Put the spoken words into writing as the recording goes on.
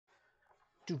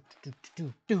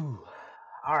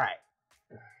All right,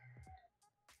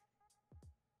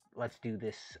 let's do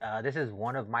this. This is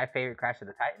one of my favorite Crash of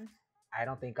the Titans. I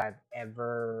don't think I've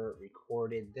ever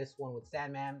recorded this one with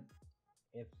Sandman.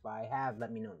 If I have,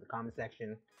 let me know in the comment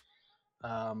section.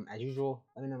 As usual,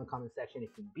 let me know in the comment section if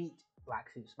you beat Black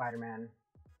Suit Spider-Man,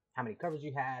 how many covers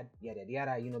you had, yada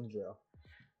yada, you know the drill.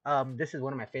 This is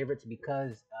one of my favorites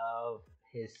because of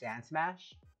his Sand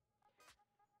Smash.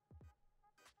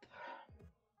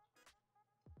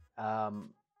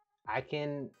 I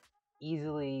can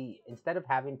easily, instead of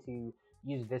having to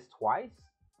use this twice,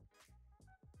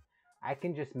 I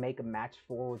can just make a match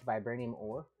 4 with Vibranium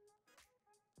Ore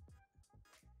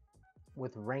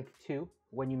with rank 2.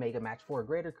 When you make a match 4 or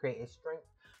greater, create a strength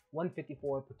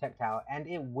 154 projectile, and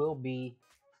it will be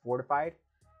fortified.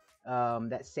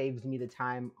 That saves me the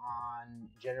time on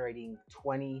generating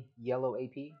 20 yellow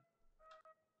AP.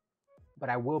 But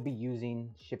I will be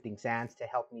using Shifting Sands to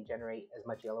help me generate as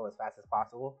much yellow as fast as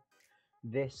possible.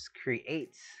 This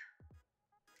creates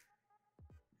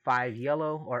 5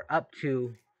 yellow, or up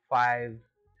to 5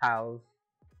 tiles,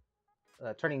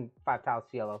 turning 5 tiles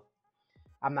to yellow.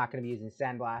 I'm not going to be using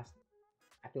Sandblast.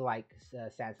 I feel like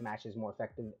Sand Smash is more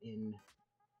effective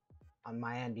on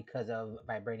my end because of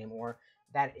Vibranium Ore.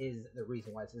 That is the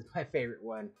reason why this is my favorite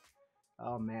one.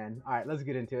 Oh man. Alright, let's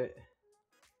get into it.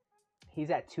 He's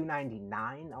at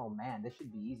 299. Oh man, this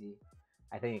should be easy,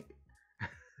 I think.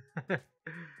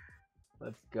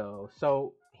 Let's go.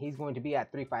 So he's going to be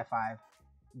at 355.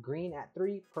 Green at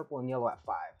 3, purple and yellow at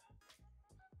 5.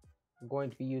 I'm going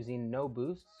to be using no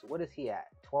boosts. What is he at?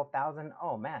 12,000.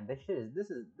 Oh man, this is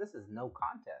no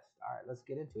contest. All right, let's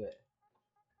get into it.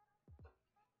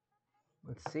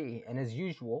 Let's see. And as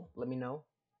usual, let me know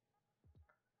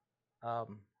how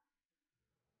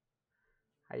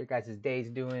your guys'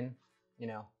 day's doing. You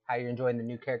know, how you're enjoying the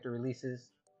new character releases.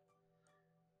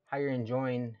 How you're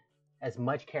enjoying as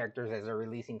much characters as they're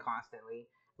releasing constantly,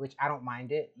 which I don't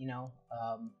mind it. You know,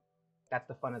 that's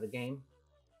the fun of the game.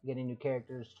 Getting new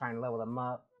characters, trying to level them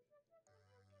up.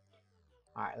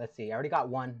 Alright, let's see. I already got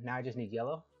one. Now I just need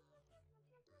yellow.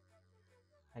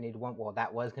 I need one. Well,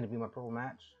 that was going to be my purple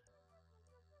match.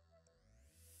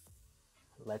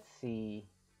 Let's see.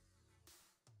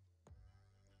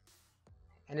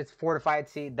 And it's fortified.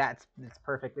 See, that's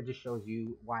perfect. It just shows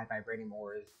you why Vibranium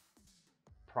Ore is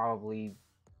probably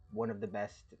one of the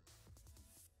best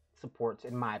supports,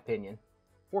 in my opinion,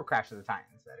 for Crash of the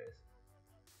Titans, that is.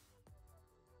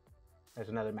 There's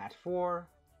another match 4.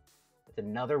 It's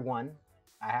another one.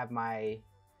 I have my, I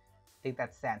think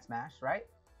that's Sand Smash, right?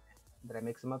 Did I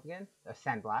mix them up again? A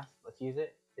Sand Blast. Let's use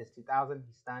it. It's 2000.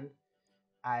 He's stunned.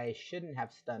 I shouldn't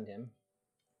have stunned him.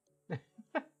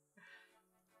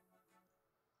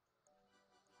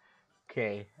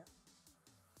 Okay.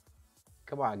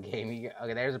 Come on, game.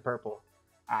 Okay, there's a purple.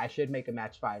 I should make a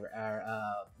match 5, or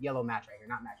yellow match right here.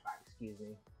 Not match 5, excuse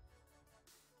me.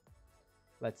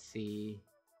 Let's see.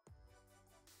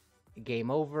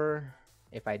 Game over.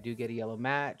 If I do get a yellow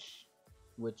match,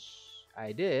 which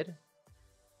I did.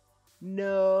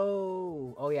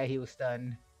 No. Oh yeah, he was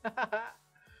stunned.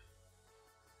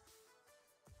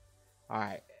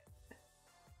 Alright.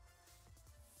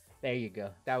 There you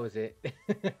go. That was it.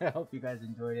 I hope you guys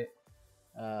enjoyed it.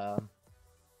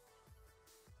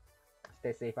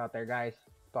 Stay safe out there, guys.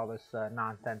 With all this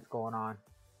nonsense going on.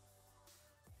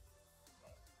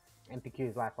 MPQ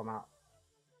is live. I'm out.